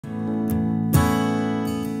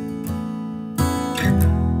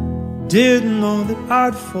Didn't know that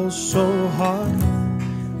I'd fall so hard.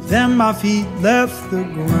 Then my feet left the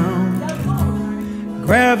ground.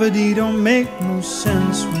 Gravity don't make no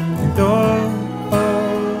sense when you're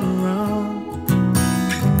around.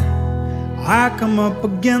 I come up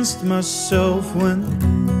against myself when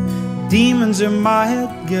demons in my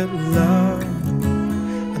head get loud.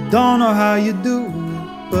 I don't know how you do it,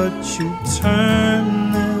 but you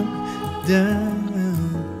turn them down.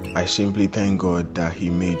 I simply thank God that He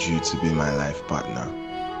made you to be my life partner.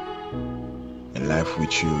 And life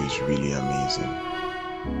with you is really amazing.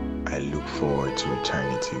 I look forward to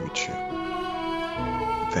eternity with you.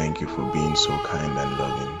 Thank you for being so kind and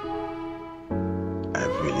loving. I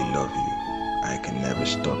really love you. I can never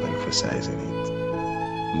stop emphasizing it.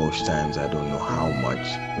 Most times I don't know how much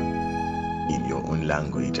in your own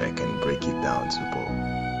language I can break it down to, but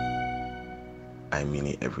I mean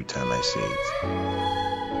it every time I say it.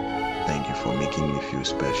 Thank you for making me feel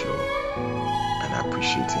special and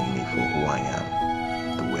appreciating me for who I am,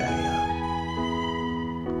 the way I am.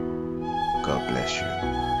 God bless you.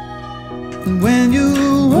 When you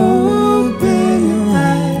open your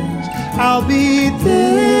eyes, I'll be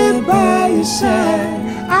there by your side.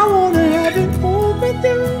 I wanna have it all with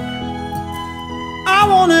you. I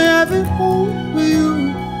wanna have it all with you.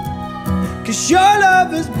 'Cause your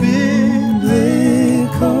love is biblical.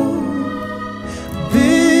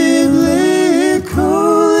 Biblical,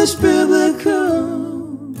 it's biblical.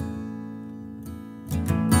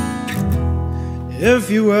 If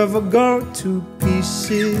you ever go to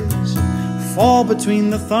pieces, fall between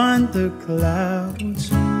the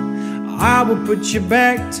thunderclouds, I will put you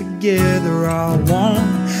back together. I won't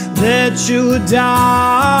let you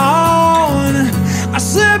down. I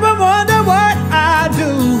slip and wonder what I'd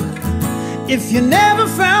do if you never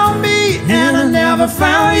found me and I never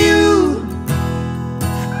found you.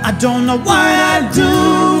 I don't know what I'd do.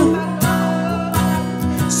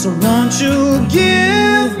 So won't you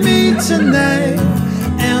give me tonight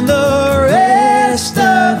and the rest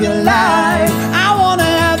of your life? I wanna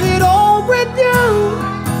have it all with you.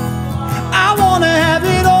 I wanna have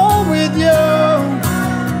it all with you.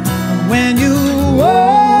 When you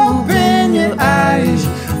open your eyes,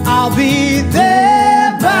 I'll be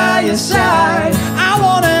there by your side. I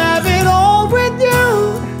wanna have it all with you.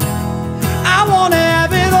 I wanna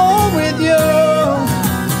have it all with you.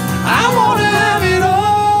 I wanna have it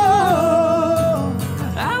all.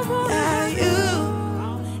 I wanna have you.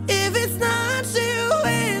 If it's not you,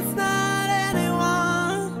 it's not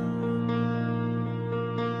anyone.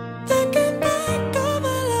 Thinking back on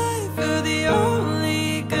my life, you're the only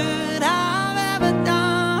good I've ever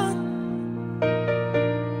done.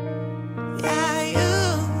 Yeah, you.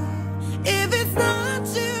 If it's not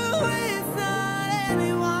you, it's not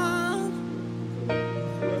anyone.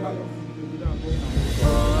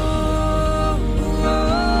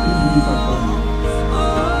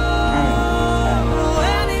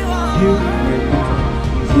 You may contact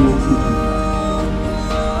 02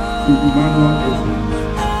 to Emmanuel Edson.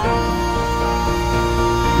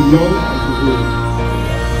 To know and to hold.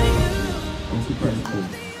 And to Christ home.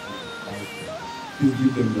 Please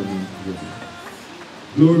give them the name together.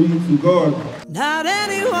 Glory to God. Not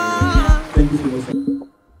anyone. Thank you so much.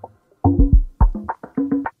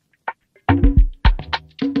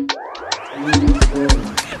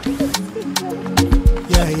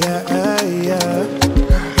 Yeah, yeah, yeah.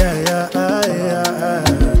 Yeah, yeah, yeah.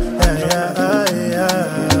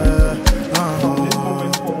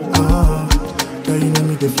 Girl, you know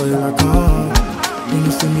me there for you like you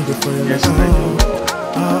know see me there for you like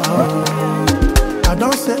I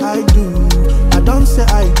don't say I do, I don't say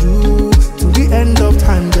I do. To the end of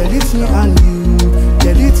time, girl, it's me and you,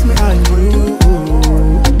 girl, it's me and you.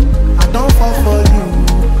 I don't fall for you,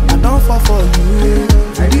 I don't fall for you.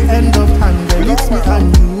 To the end of time, girl, it's me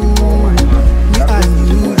and you,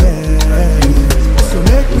 yeah. So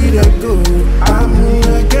make me the go, I'm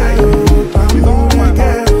the girl, I'm the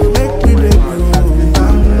girl. Make me the go,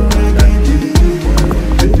 I'm the girl.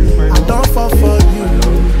 I don't fall for you,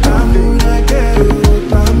 I'm the girl,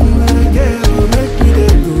 I'm the girl. Make me the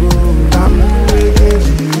go, I'm the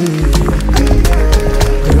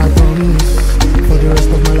girl.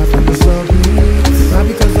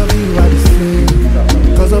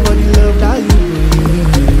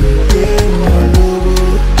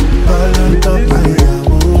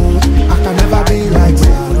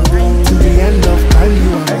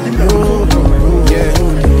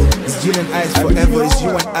 you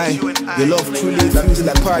and I. Your love truly feels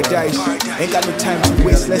like paradise. Ain't got no time to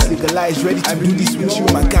waste, let's legalize. Ready to do this with you,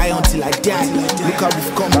 my guy, until I die. Look how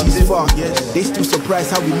we've come this far. They still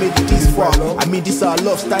surprised how we made it this far. I mean, this our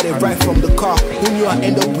love started right from the car. Who knew I'd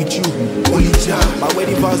end up with you? Only Jah. My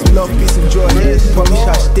wedding vows, love, peace, and joy. Promise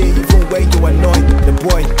I'll stay even when you annoy the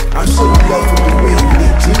boy. I'm so in love with the way you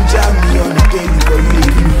ginger me on the daily, but you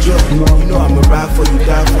give me joy. You know I'm a ride for you,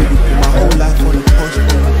 die for you. Put my whole life on the push.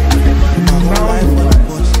 My whole life on the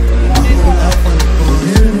push. My whole life on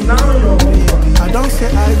the push. I don't say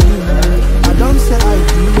I do. I don't say I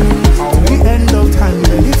do. To the end of time,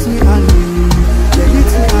 they leave me and you. They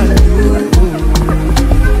leave me and you.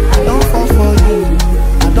 I don't fall for you.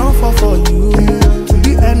 I don't fall for you. To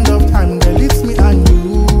the end of time, they leave me and you.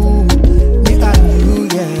 Me and you,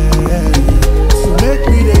 yeah. So make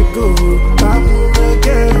me they go. Bam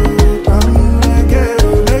again. Bam again.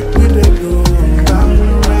 Make me they go. Bam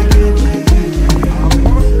again.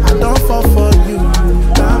 I don't fall for you.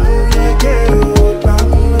 Bam again. Bam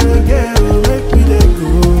again. Make me they go.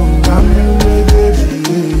 Bam again.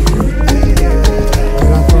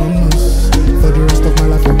 And I promise for the rest of my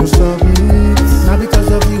life I will submit. Not because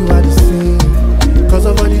of you I just sing, because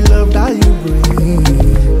of all the love that you bring.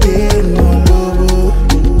 Ain't no logo,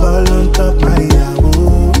 all on top my yabo.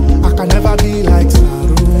 I can never be like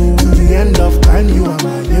Saru. To the end of time you are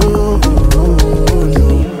my yo.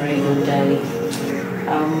 Right on, Daddy.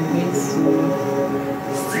 I'm going to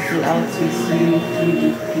stick it out with you through the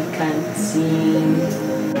thick and thin.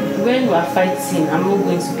 When we are fighting, I'm not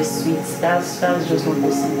going to be sweet. That's just not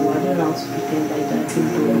possible. I don't know how to pretend like that.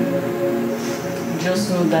 Just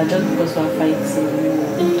know that just because we are fighting,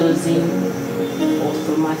 it doesn't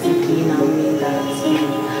automatically now mean that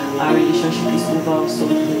our relationship is over or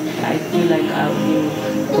something. I feel like I've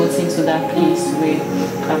gotten to that place where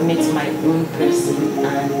I've met my own person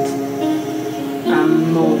and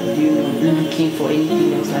I'm not, looking for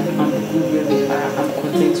anything else. Like I'm good where we are. I'm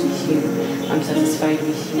content with you. I'm satisfied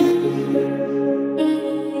with you.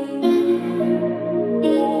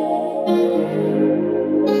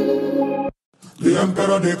 The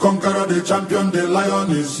emperor, the conqueror, the champion, the lion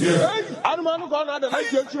is here.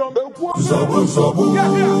 Zobu, zobu,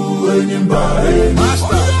 enyimba,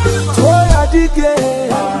 master. Toya dike,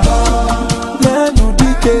 nenu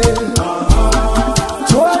dike.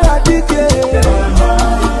 Toya dike,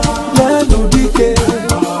 nenu dike.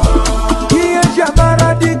 Kiye jamara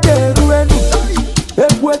dike ruenu,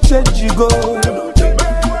 ebwe chenjigo.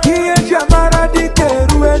 Kiye jamara dike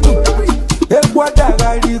ruenu, ebwe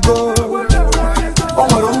dagarigo.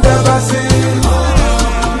 Omarunga basi,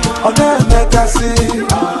 ona mekasi.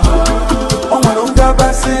 Omarunga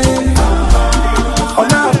basi,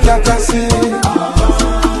 ona mekasi.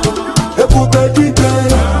 Ebube dike,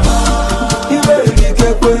 iwe dike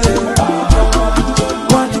kwe.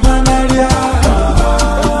 Wani manaria,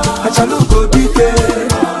 achaluko dike.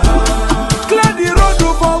 Clear the road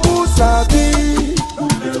for Musabi.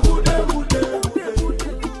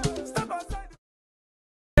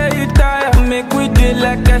 Make we do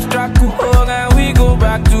like extra cool, and we go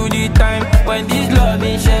back to the time when this love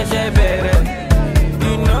is better.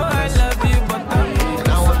 You know I love you, but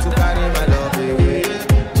I want to carry my love away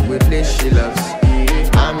to a place she loves.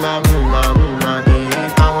 I'm a woman,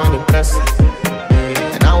 I want to press,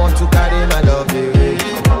 and I want to carry my love away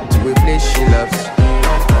to a place she loves.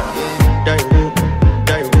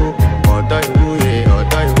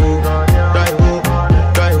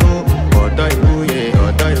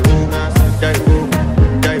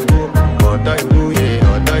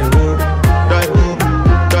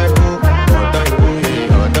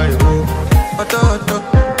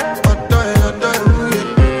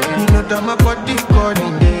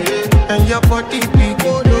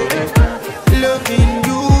 Loving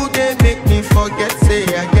you, they make me forget, say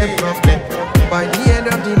I get problem. By the end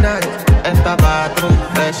of the night, enter bathroom,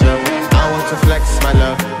 fresh up. I want to flex my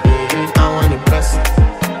love, I want to impress,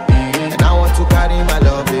 and I want to carry my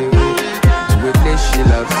love away to a place she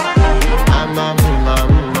loves. I'm a man,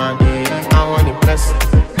 I want to impress,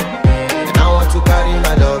 and I want to carry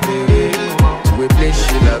my love away to a place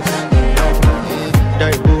she loves.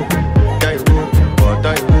 Daibu, oh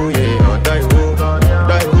Daibu, yeah, oh Daibu.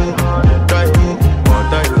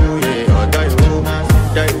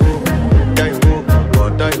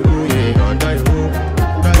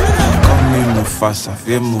 Mufasa,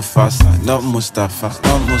 feel Mufasa, not Mustafa,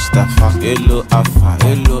 not Mustafa. Hello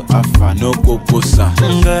Afa, no Poposa.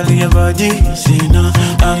 Girl, your body, see now,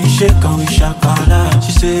 and you shake and we shakala.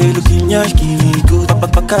 She say, looking yash, give me good.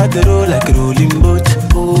 Papa the roll like a rolling boat.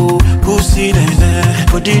 Oh, pussy there,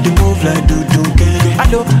 body the move like do.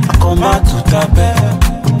 Hello, I come out to tape,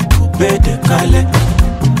 coupe de calais.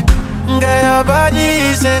 Girl, your body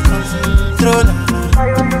is a controller.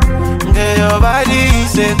 Girl, your body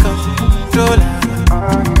is a controller.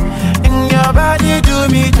 In your body do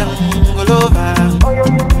me jungle over.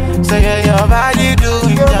 Say girl, your body do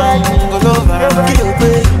me jungle over. Kill your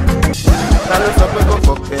baby. Talo sọ pé kò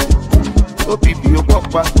fọ̀kẹ́, ó bìbì ó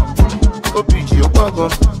pọ̀pá, ó bìjì ó pọ̀gọ́.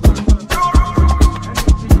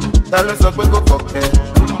 Talo sọ pé kò fọ̀kẹ́,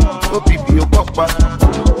 ó bìbì ó pọ̀pá,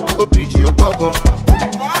 ó bìjì ó pọ̀gọ́.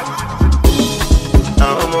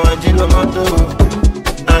 Àwọn ọmọ ají ló mọ́ tó,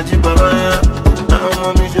 ají bàbá yá, àwọn ọmọ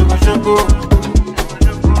mi ṣokòṣokò.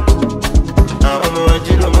 Àwọn ọmọ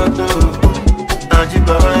ají ló mọ́ tó, ají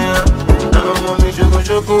bàbá yá, àwọn ọmọ mi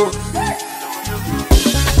ṣokòṣokò.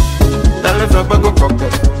 Talo sọ pé kò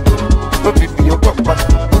fọ̀kẹ́, ó bìbì ó pọ̀pá,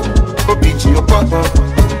 ó bìjì ó pọ̀gọ́.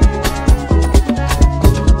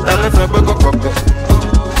 Talo sọ pé kò fọ̀kẹ́,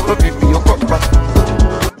 ó bìbì ó pọ̀pá.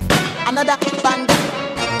 Another banger.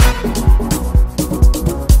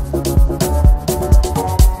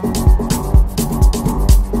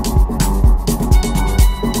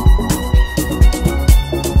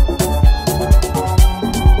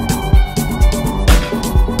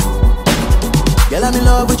 Girl, I'm in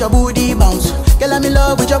love with your booty bounce. Girl, I'm in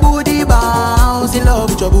love with your booty bounce. In love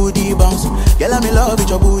with your booty bounce. Girl, I'm in love with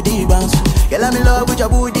your booty bounce. Girl, I'm in love with your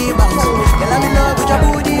booty bounce. Girl, I'm in love with your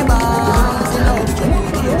booty bounce. In love with your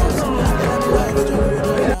booty bounce. Girl, I'm in love with your booty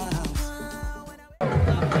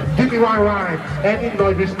bounce. Give me one rhyme. Any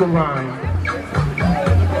noise to rhyme.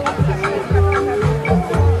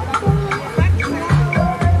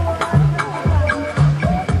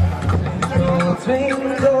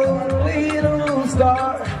 Twinkle, little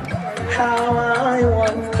star, how I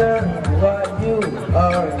wonder what you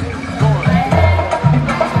are.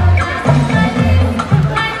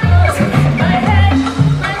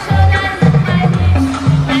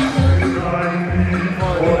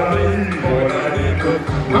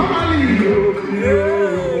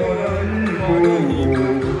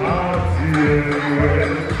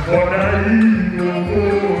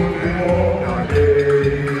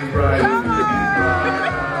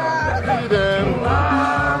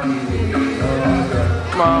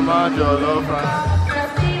 Mama, your love.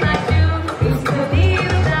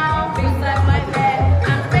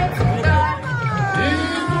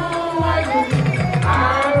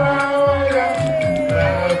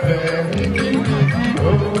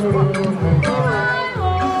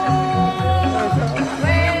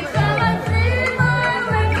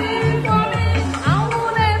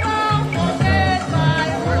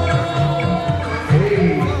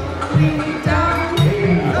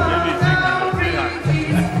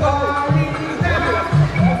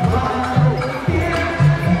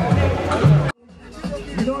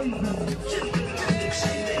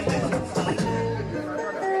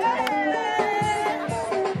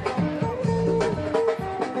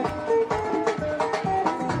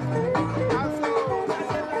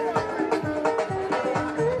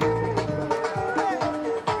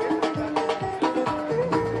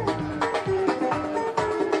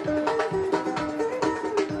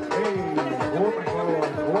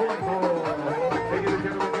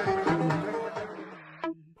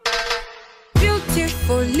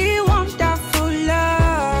 Beautifully wonderful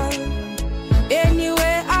love.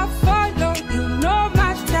 Anywhere I follow, you no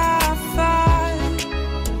matter far.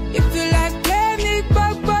 If you like play me,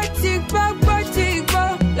 bug,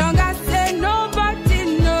 long as say nobody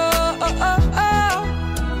know.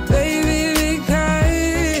 Baby,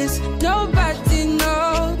 because nobody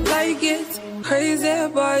know. Like it's crazy,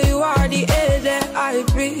 but you are the air that I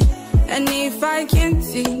breathe. And if I can't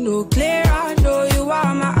see no clear, I know you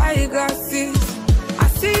are my eyeglasses. I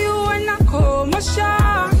see you when I call my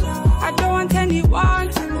shot. I don't want anyone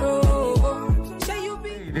to know.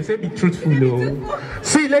 They say be truthful, though.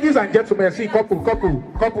 See, ladies and gentlemen, see, couple.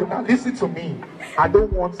 Now listen to me. I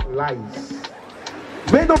don't want lies.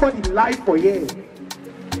 May nobody lie for you.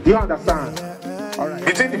 Do you understand? All right.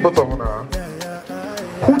 Between the both of them now,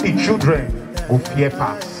 who the children will fear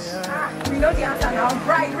pass? We know the answer now.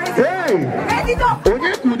 Right, ready? Hey! Ready, go!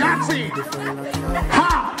 Onyeku, that's it! Ha!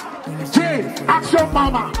 Jane, action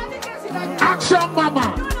mama! Action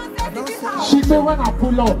mama! She said when I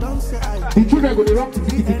pull up, the children go to rock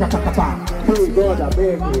tiki kata kata. Hey, God, I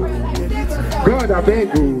beg you. God, I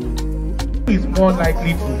beg you. Who is more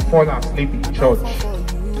likely to fall asleep in church?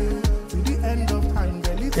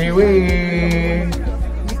 Hey, wait.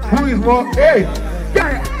 Who is more... Hey!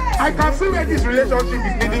 Yeah, I can see where this relationship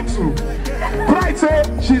is leading to. Right, so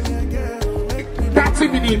she's 30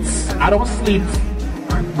 minutes. I don't sleep.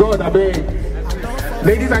 God, I beg.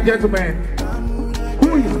 Ladies and gentlemen,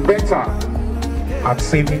 who is better at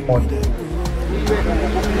saving money?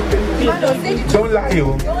 Don't lie,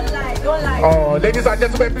 you. Don't lie. Oh, ladies and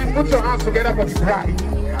gentlemen, please put your hands together for the bride.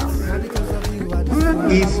 Who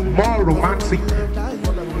is more romantic?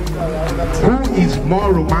 Who is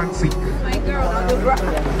more romantic? My girl, not the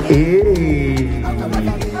bride. Hey.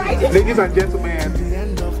 Ladies and gentlemen,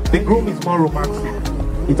 the groom is more romantic.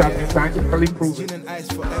 It has been scientifically proven.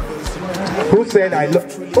 Who said I love?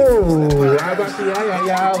 Oh,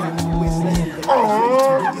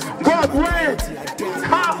 God, wait!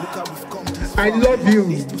 Ha! I love you.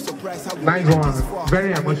 Nice one.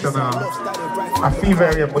 Very emotional. I feel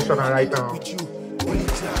very emotional right now.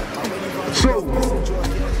 So,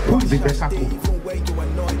 who is the better cook?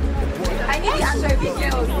 I need the answer if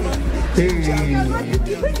Hey.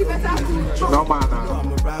 No man.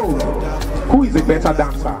 Oh. Who is the better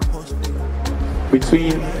dancer?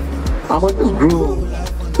 Between I'm on this group.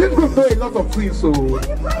 This group know a lot of things, so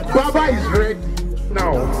Baba is ready.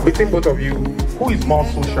 Now, between both of you, who is more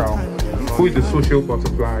social? Who is the social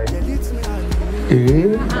butterfly?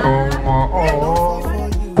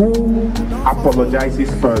 Who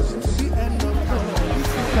apologizes first?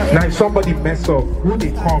 Now if somebody mess up, who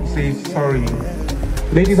they come say sorry?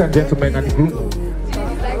 Ladies and gentlemen at the group.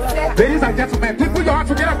 Ladies and gentlemen, please put your hands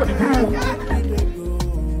together for the group.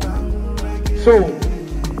 So,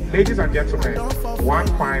 ladies and gentlemen, one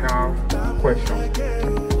final question.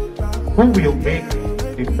 Who will make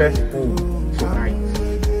the first move tonight?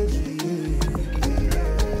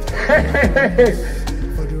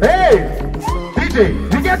 Hey, DJ,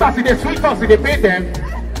 you get us in the sweet house, in the pay them.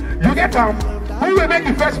 You get them. Who will make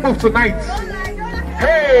the first move tonight?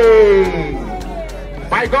 Hey,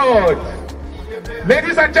 my God.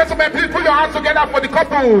 Ladies and gentlemen, please put your hands together for the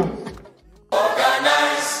couple.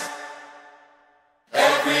 Organize.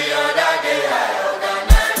 Every other day I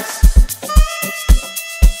organize.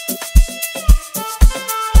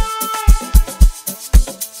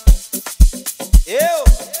 Ew.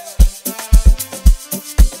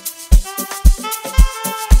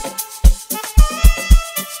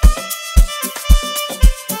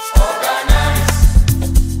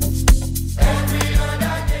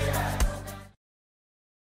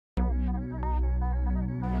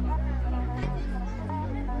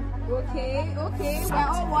 Okay,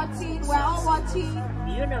 we're all watching.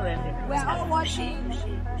 You know it. We're all watching.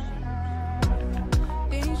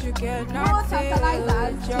 Things you get No not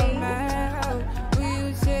tantalizers, your Jane. mouth. Will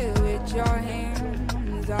you say with your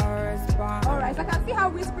hands or respond? Alright, I can see how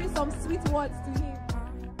whispering some sweet words to him.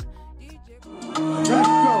 Let's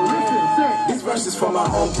go, listen, sing. This verse is for my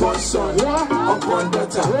unborn son, unborn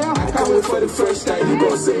daughter. I can't wait for the first time you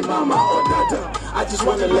go say mama or dada. I just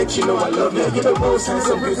wanna let you know I love you. You're the most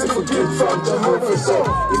handsome, beautiful gift from Jehovah. So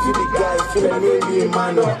if you be guy, feel like maybe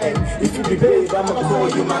Emmanuel. And if you be babe, I'ma call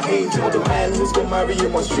you my angel. The man who's gonna marry you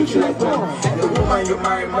must treat you like one. And the woman you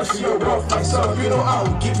marry must be your rough, my son. You know I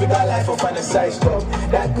will give you that life of an side stuff.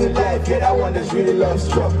 That good life, yeah, that one that's really love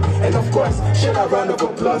struck. And of course, share a round of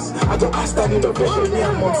applause. I don't ask that innovation, me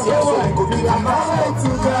and Monty, so I go be I'm out to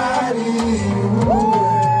carry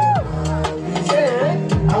you.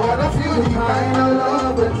 I wanna feel the kind of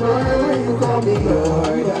love and joy when you call me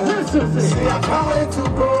Lord. See, I can't wait to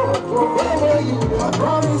go wherever you are. I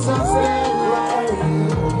promise I'll stand by you.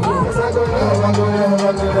 Yes, I go love you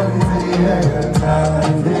till the end of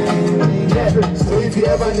time. So if you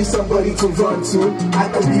ever need somebody to run to, I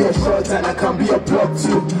can be your short and I can be your plug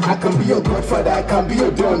too. I can be your godfather, I can be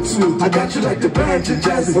your don too. I got you like the band and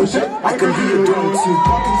jazz bullshit. I can be your don too.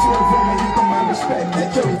 Talking to a woman, you command respect.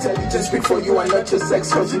 Let your intelligence speak for you and not your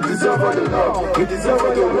sex, cause you deserve all the love. You deserve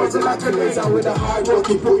all the words and accolades. And with the hard work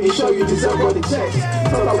you put in, show you deserve all the checks.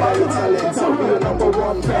 Talk about your talent, I'll be your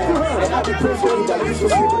 #1 fan. And I'll be proof for you that you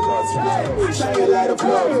should see the Lord's plan. Shine your light of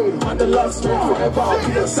love on the love stream forever. I'll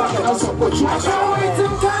be your son and I'll support you. I can't wait to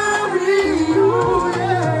carry you,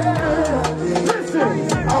 yeah. Listen,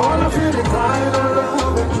 I wanna feel the kind of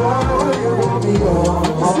love and joy when you want me on.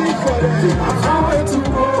 I can't wait to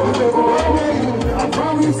go wherever you. I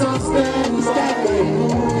promise I'll stand by you.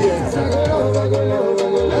 Yes, I go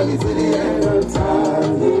love you till the end of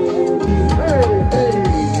time.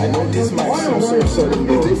 I know this might sound so sudden,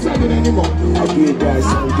 but it's not anymore. I'll do it right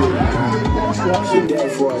someday. So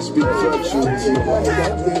therefore I speak for truth.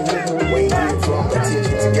 Waiting for my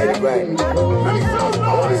teacher to get it right. I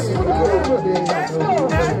wanna see you go.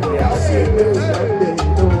 I'll see you someday.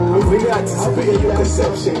 I'm really anticipating your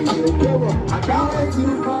conception. I can't wait to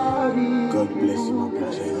party. God bless you, my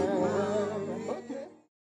brother.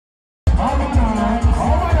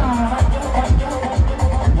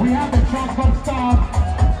 We have the transport staff.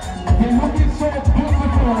 They're looking so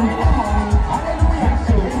beautiful. Hallelujah.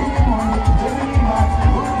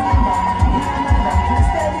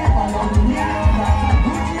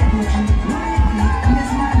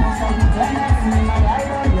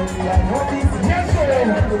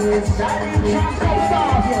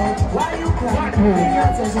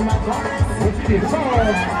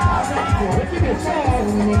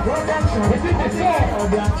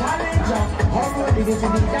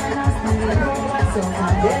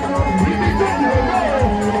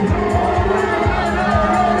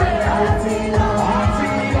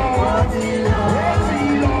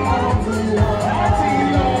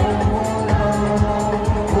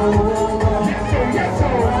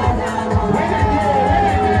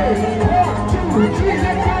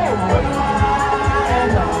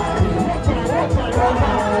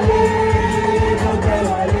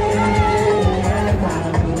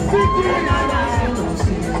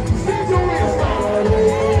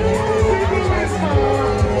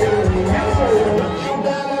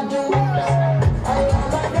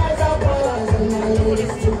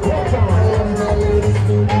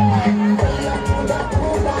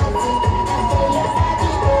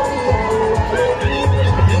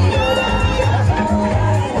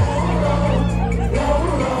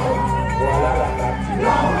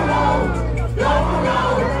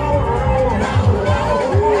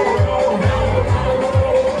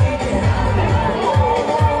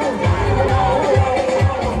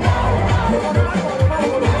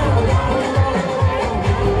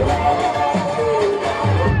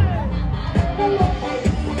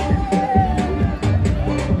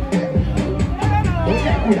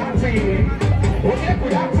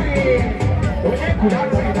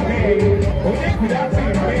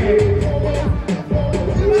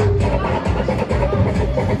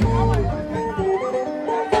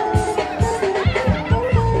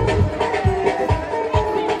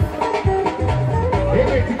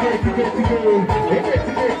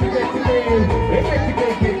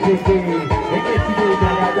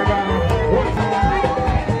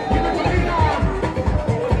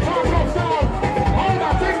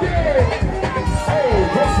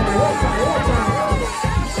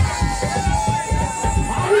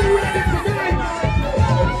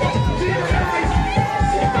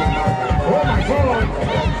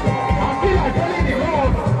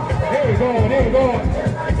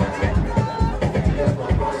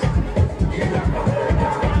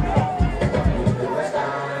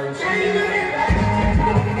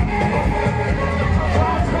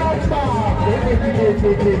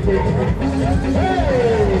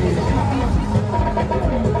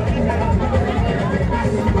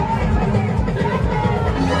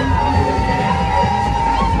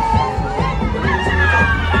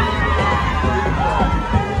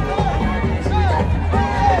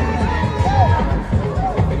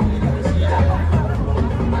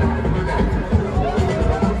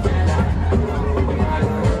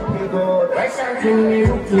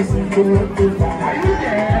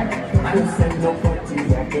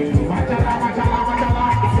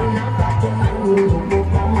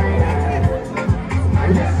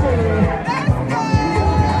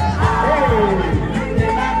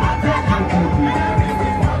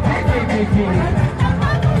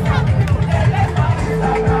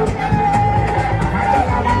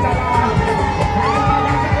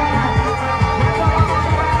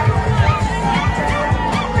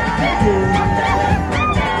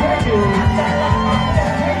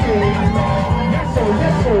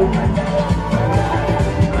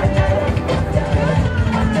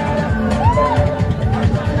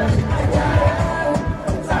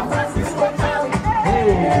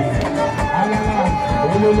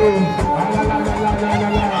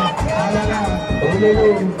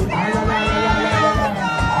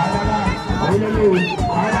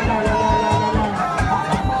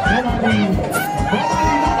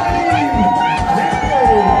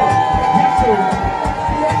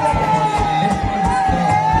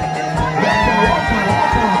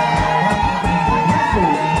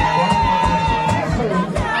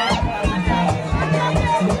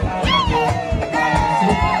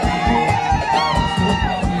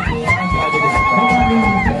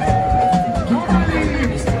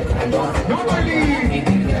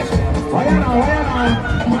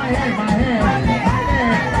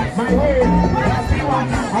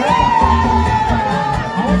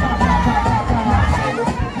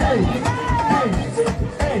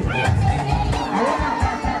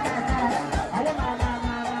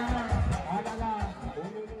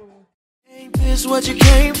 This what you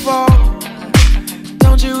came for?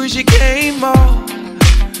 Don't you wish you came more?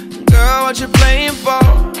 Girl, what you playing for?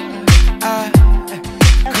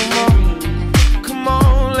 Come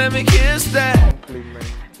on, let me kiss that.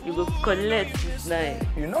 You go collect this night.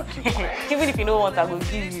 You know even if you don't want, I will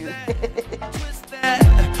give you.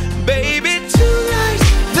 Baby, tonight's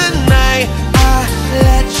the night I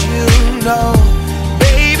let you know.